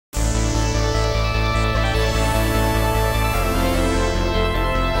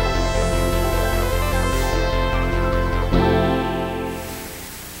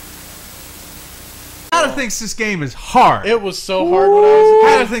MadHatter thinks this game is hard. It was so hard when I was a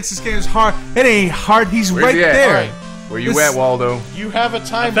MadHatter kid. thinks this game is hard. It ain't hard. He's Where's right he at? there. All right. Where you at, Waldo? You have a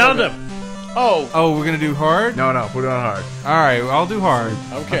time. I found limit. him. Oh. We're gonna do hard. No, put it on hard. All right, I'll do hard.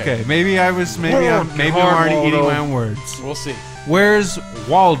 Okay. Maybe I'm hard, already eating Waldo. my own words. We'll see. Where's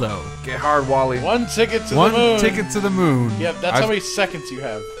Waldo? Get hard, Wally. One ticket to One the moon. ticket to the moon. Yep, that's how many seconds you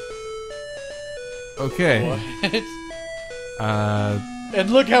have. Okay. What? And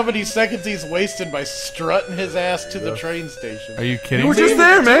look how many seconds he's wasted by strutting his ass to the train station. Are you kidding You were me? just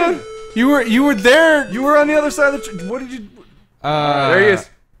there, man. You were there. You were on the other side of the. What did you? There There he is.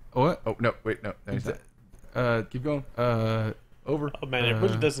 What? Oh no! Wait, no. He's not. Keep going. Over. Oh man, it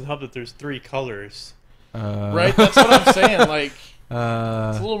really doesn't help that there's 3 colors. Right? That's what I'm saying. Like, it's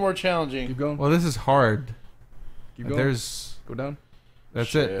Uh, a little more challenging. Keep going. well, this is hard. Keep going. There's. Go down. That's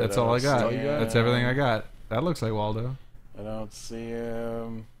Shit, it. That's I all I don't got. see him. That's everything I got. That looks like Waldo. I don't see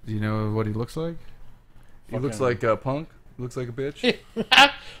him. Do you know what he looks like? He looks like a punk. He looks like a bitch.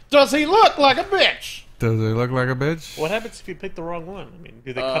 Does he look like a bitch? Does he look like a bitch? What happens if you pick the wrong one? I mean,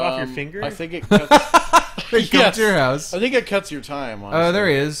 do they cut off your finger? I think it cuts. They come Yes. to your house. I think it cuts your time. Honestly. There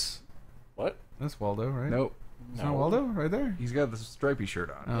he is. What? That's Waldo, right? Nope. It's not Waldo right there. He's got the stripy shirt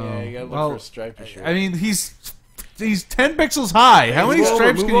on. Oh, Yeah, you gotta look well, for a stripy shirt. I mean, he's 10 pixels high. How many Move over,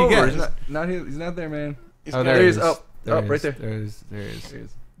 stripes move can you over. get? He's not there, man. Oh, there there he he is. is. Up, There he right is. there. There he is. There he is. There he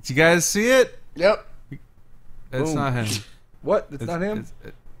is. Did you guys see it? Yep, It's Boom. not him. What? It's not him.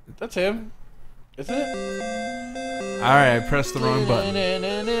 that's him. Isn't it? All right, I pressed the wrong button.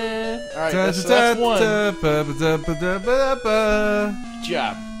 Alright, that's one. Good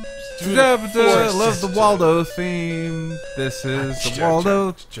job. Love the Waldo theme. This is the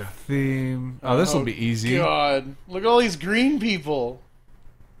Waldo theme. Oh, this will be easy. God, look at all these green people.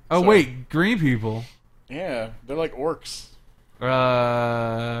 Oh, Sorry. wait, green people. Yeah, they're like orcs.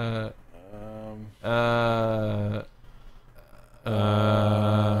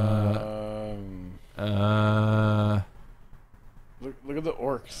 Look at the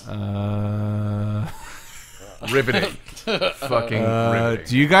orcs. Riveting. Fucking riveting.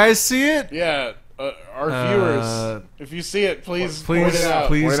 Do you guys see it? Yeah, our viewers. If you see it, please point it out.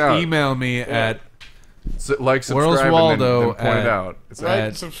 Please Point it out. email me at Like, Where's subscribe, Waldo and then point it out. It's Right,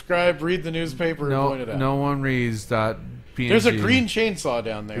 at- subscribe, read the newspaper, and point it out. no one reads .png. There's a green chainsaw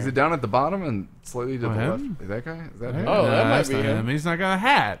down there. Is it down at the bottom and slightly to the left? him? Is that guy? Is that him? Oh, that might that's be not him. He's not got a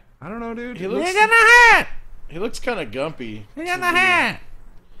hat. I don't know, dude. He looks. got no hat. He looks kind of gumpy. He got no hat.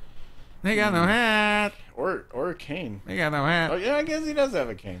 They got no hat. Or a cane. They got no Oh hat. yeah, I guess he does have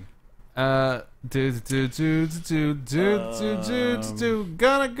a cane. Gonna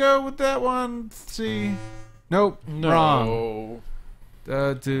go with that one. See, nope, wrong.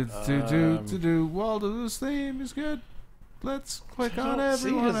 Waldo's theme is good. Let's click on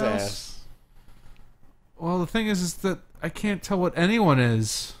everyone his else. ass. Well, the thing is that I can't tell what anyone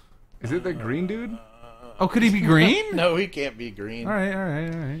is. Is it the green dude? Oh, could he be green? No, he can't be green. All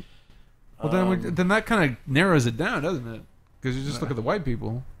right. Well, then that kind of narrows it down, doesn't it? Because you just look at the white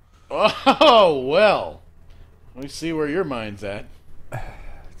people. Oh well. Let me see where your mind's at.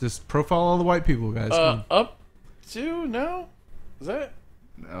 Just profile all the white people, guys. Come on. Up to no. Is that?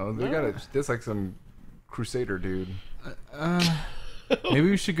 No, they got it. That's like some crusader dude. Maybe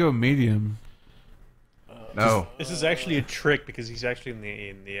we should go medium. No. This is actually a trick because he's actually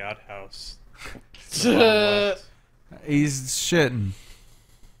in the outhouse. He's shitting.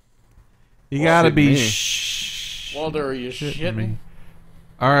 You gotta shitting be me. Waldo, are you shitting me.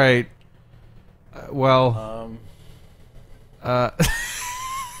 All right.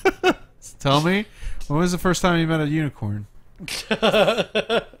 Tell me, when was the first time you met a unicorn? Right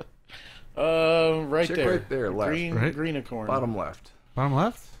Check there. right there, left. Green, Right? greenicorn. Bottom left. Bottom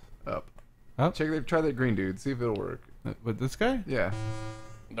left? Up. Up? Try that green dude. See if it'll work. With this guy? Yeah.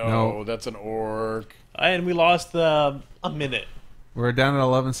 No, that's an orc. And we lost a minute. We're down at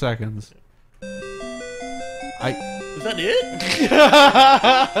 11 seconds. Is that it? All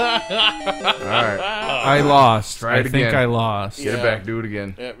right. I lost. Try it I think again. I lost. Get it back. Do it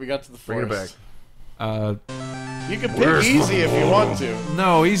again. Yeah, we got to the Bring forest. it back. You can pick easy if you want to.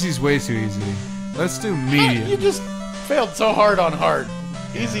 No, easy's way too easy. Let's do medium. You just failed so hard on hard.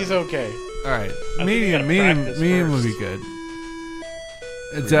 Easy's okay. All right, I think we medium, gotta medium, practice medium would first. be good.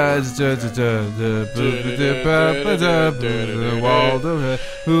 Waldo,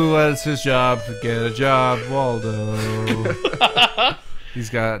 who lets his job get a job? Waldo. He's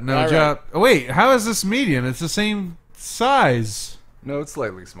got no All right. job. Oh, wait, how is this medium? It's the same size. No, it's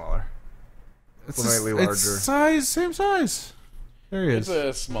slightly smaller. It's Slightly it's larger. size, same size. There he It's is.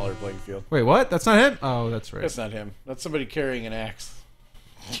 a smaller playing field. Wait, what? That's not him? Oh, that's right. That's not him. That's somebody carrying an axe.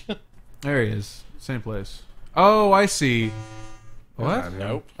 There he is. Same place. Oh, I see. What?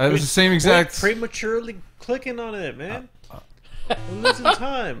 Nope. That was the same exact. Prematurely clicking on it, man. We're losing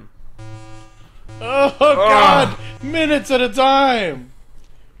time. Oh God! Minutes at a time.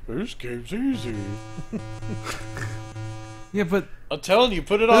 This game's easy. Yeah, but I'm telling you,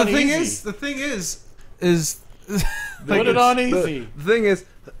 put it on easy. the thing is, Put it on easy. The thing is,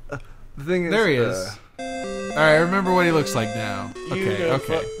 there he is. All right, I remember what he looks like now.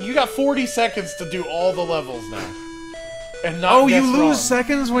 Okay. You got 40 seconds to do all the levels now, and not. Oh, guess you lose wrong.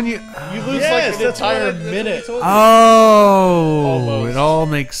 seconds when you. You lose like an entire minute. Oh, Almost. it all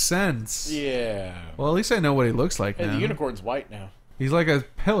makes sense. Yeah. Well, at least I know what he looks like Hey, now. the unicorn's white now. He's like a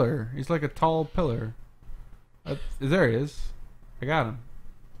pillar. He's like a tall pillar. There he is. I got him.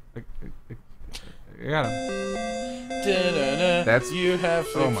 I got him. That's- you have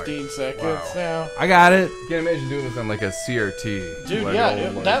oh 15 my- seconds wow. now. I got it. Can't imagine doing this on like a CRT. Dude, like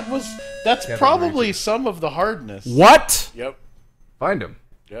yeah, old, like- that's Kevin probably Richards. some of the hardness. What? Yep. Find him.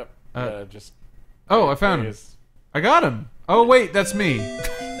 Yep. Just. Oh, I found there he him. is. I got him. Oh wait, that's me.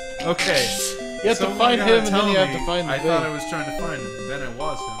 Okay. You have to find him, and then you have to find the I thing. thought I was trying to find him, and then it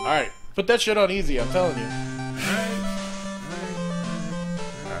was him. All right, put that shit on easy. I'm telling you.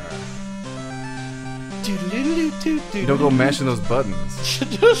 Don't go mashing those buttons.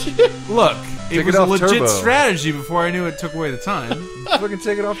 Look, Take it was it a off legit turbo. strategy before I knew it took away the time. Fucking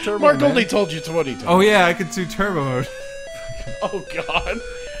take it off turbo. Mark man. only told you 20 times. Oh yeah, I could do turbo mode. Oh God.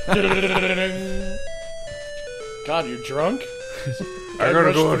 God, you're drunk? I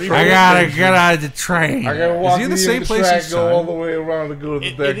gotta go. I gotta get out of the train. I gotta Is walk he in the the same place track, each go all time? the way around to go to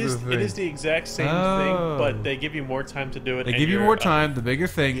the back of the thing. It is the exact same Oh. thing, but they give you more time to do it. They and give you you're, more time, the bigger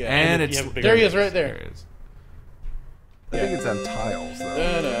thing, Yeah, and you it's have a bigger There he is, base. right there there. it is. I think it's on tiles though.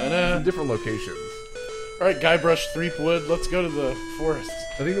 Da-da-da. In different locations. All right, Guybrush Threepwood, let's go to the forest.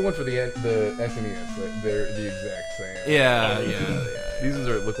 I think the one for the SNES, they're the exact same. Yeah. These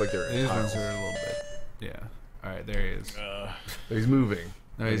ones look like they're in These tiles. ones are a little bit. Yeah. All right, there he is. He's moving.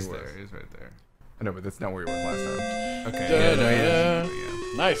 No, he's Anyways. there. He's right there. I know, but that's not where he was last time. Okay. Da, Yeah, da, no, he da. is.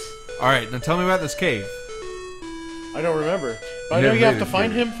 Yeah. Nice. All right, now tell me about this cave. I don't remember. But I You know never you have made to it,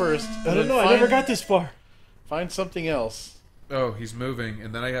 find did you? him first. I don't know. I never got this far. Find something else. Oh, he's moving,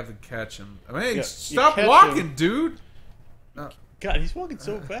 and then I have to catch him. I mean, Yeah, stop you catch walking, him. dude. God, he's walking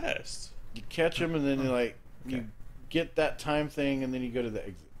so fast. You catch him, and then you get that time thing, and then you go to the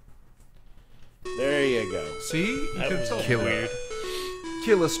exit. There you go. See, you That can was tell. weird.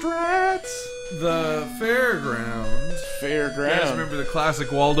 Killer strats. The fairground. You guys Fairground. remember the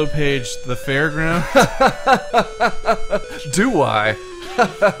classic Waldo page, the fairground? Do I?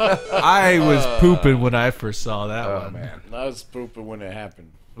 I was pooping when I first saw that Oh one. man. I was pooping when it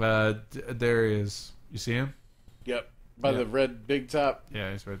happened. There he is. You see him? Yep. By Yeah. the red big top.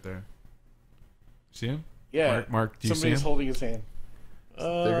 Yeah, he's right there. See him? Yeah. Mark, do you see Somebody's him? holding his hand.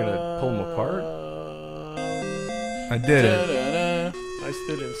 They're gonna pull him apart. I did it. Da-da-da. I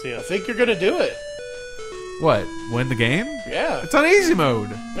still didn't see I it. think you're gonna do it. What? Win the game? Yeah. It's on easy mode.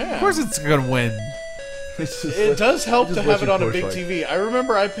 Yeah. Of course it's gonna win. It's just It like- does help just to let have it you on a push, big like- TV. I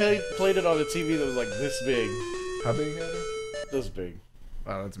remember I played it on a TV that was like this big. How big is it? This big.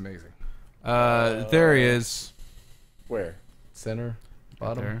 Wow, that's amazing. There he is. Where? Center,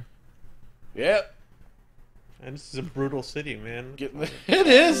 bottom. There. Yep. And this is a brutal city, man. It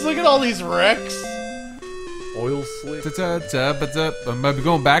is. Look at all these wrecks. Oil slick. Am I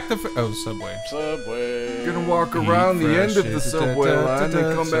going back the? Subway. Subway. Gonna walk around the end of the subway line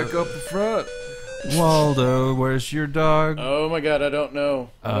and come back up the front. Waldo, where's your dog? Oh my God, I don't know.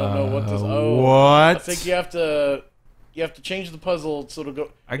 I don't know what this. Oh, What? I think you have to change the puzzle so it'll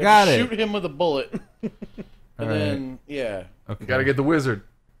go. I you got have to it. Shoot him with a bullet, and All then yeah. Okay. You gotta get the wizard.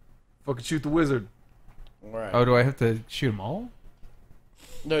 Fucking shoot the wizard. All right. Oh, do I have to shoot them all?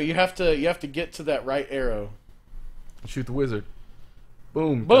 No, you have to get to that right arrow. Shoot the wizard.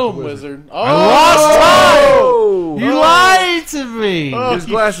 Boom. got Boom, the wizard. I lost time! Oh! You lied to me! Oh, Get his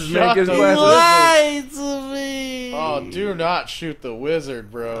you glasses, man. shot Get his the glasses. wizard. lied to me! Oh, do not shoot the wizard,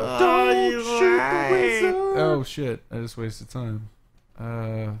 bro. Don't shoot the wizard. Oh shit! I just wasted time.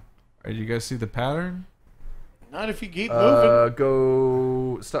 Did you guys see the pattern? Not if you keep moving.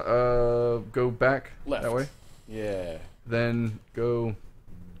 Go. Stop. Go back. Left. That way. Yeah. Then go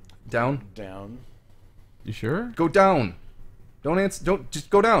down. Down. You sure? Go down. Don't answer. Don't just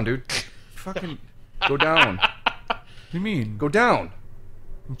go down, dude. Fucking go down. What do you mean? Go down.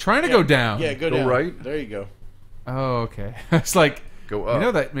 I'm trying to go down. Yeah, go Go down. right. There you go. Oh, okay. It's like, Go up. you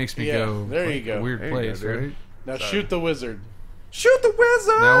know that makes me Yeah, go there like, you go. a weird There you go, place, dude. right? Now shoot the wizard. Shoot the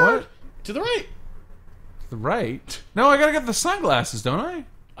wizard. Now what? To the right. To the right? No, I gotta get the sunglasses, don't I?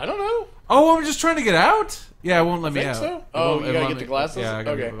 I don't know. Oh, I'm just trying to get out? Yeah, it won't let me Think out. so? It Oh, won't- you it gotta won't get let the me- glasses? Yeah, I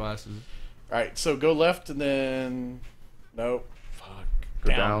gotta Okay. get the glasses. Alright, so go left and then... Nope. Fuck. Go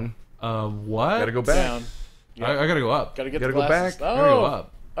down. What? Gotta go back. Down. I gotta go up. Gotta get Gotta the go glasses. back. Oh. I gotta go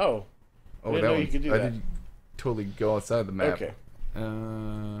up. Oh. Oh, didn't that know one. you could do I that. did totally go outside the map. Okay.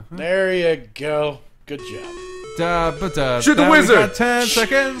 Uh, There you go. Good job. Shoot the wizard! We got 10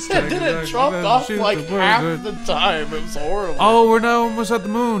 seconds. It didn't drop off Shoot like the half wizard. the time. It was horrible. Oh, we're now almost at the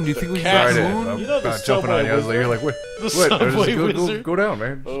moon. Do you think we can cat. get to Tried the it. moon? I'm You know the about jumping on subway you. I was like, you're like, what? The What? subway Just wizard. go down,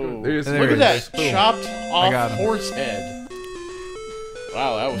 man. Just Oh. go. There's There Look it at is. that Boom. chopped got off him. horse head.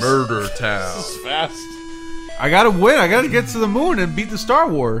 Wow, that was Murder This Town. is fast. I gotta win. I gotta get to the moon and beat the Star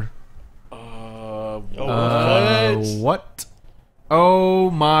War. What? Oh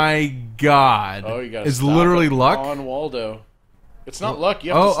my God! Oh, you gotta It's stop literally it luck. on Waldo. It's not luck.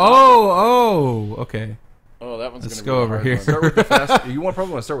 You have to Oh, stop oh, okay. it. Oh, that one's Let's gonna go be over the hard here. one. Start with the fast. You probably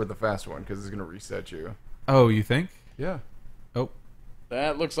want to start with the fast one because it's gonna reset you. Oh, you think? Yeah. Oh,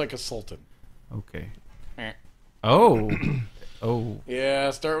 That looks like a sultan. okay. Eh. Oh, oh.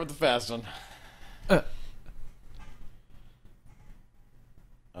 Yeah, start with the fast one.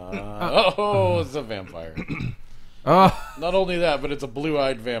 Oh, it's a vampire. Oh, Not only that, but it's a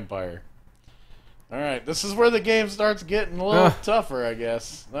blue-eyed vampire. All right, this is where the game starts getting a little tougher, I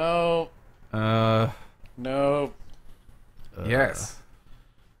guess. No, no. Yes.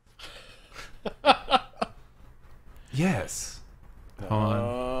 Yes. hold on.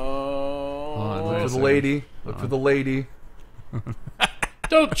 Oh. Wait a Look for the second. lady. Look for the lady.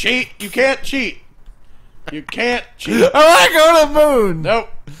 Don't cheat. You can't cheat. You can't cheat. I wanna go to the moon. Nope.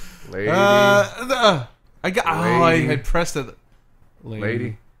 Lady. I got. Oh, I Lady. had pressed it.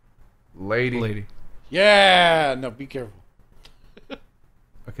 Lady. Lady. Lady. Yeah. No, be careful.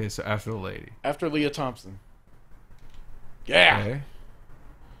 Okay, so after the lady. After Leah Thompson. Yeah. Okay.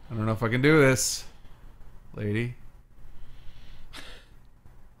 I don't know if I can do this. Lady.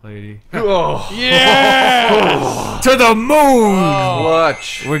 Lady. Oh, Yeah. To the moon!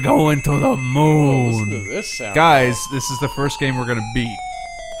 clutch. We're going to the Listen moon. to this sound. Guys, this is the first game we're gonna beat.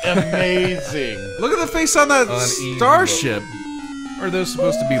 Amazing. Look at the face on that Uneasy starship. Or are those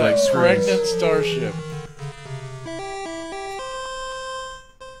supposed to be like That screws? pregnant starship.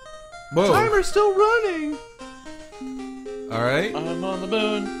 Whoa. Timer's still running. Alright. I'm on the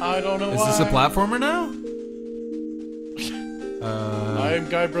moon. I don't know Is why. this a platformer now? I am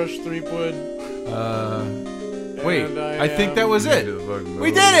Guybrush Threepwood. Wait, and I think that was it.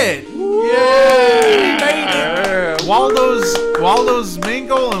 We did it! Yeah. Waldo's main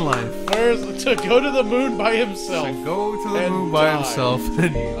goal in life. Where's to go to the moon by himself? To go to the And moon by die. himself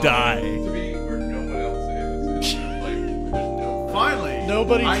and die. To be where no one else is. Finally.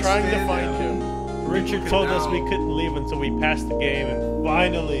 Nobody I trying to stand find out. him. Richard told us we couldn't leave until we passed the game, and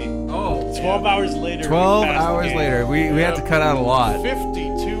finally, Oh. 12 hours later, 12 we passed the hours game. later. We had to cut out a lot.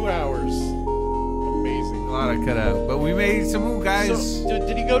 52 hours. Amazing. A lot to cut out. But we made some moon, guys. So,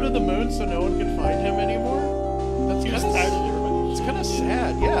 did he go to the moon so no one could find him anymore? That's He was kind tired of of everybody. it's kind of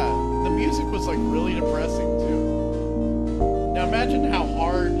sad. Yeah, the music was like really depressing too. Now imagine how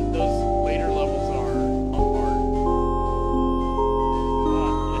hard those later levels are. How hard.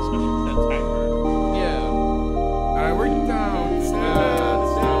 Especially with that timer. Yeah. Alright, we're down.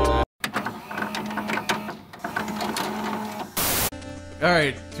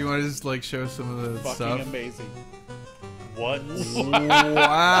 Alright, do you want to just like show some of the Fucking stuff? amazing. What?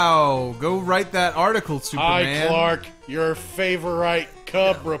 Wow. Go write that article, Hi, Superman. Clark, your favorite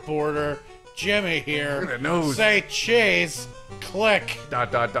Cub reporter, Jimmy here. Look at that nose. Say cheese. Click.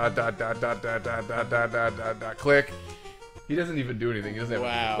 Dot dot dot dot dot dot dot dot dot dot dot dot dot. Click. He doesn't even do anything. He doesn't have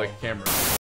Wow. like camera.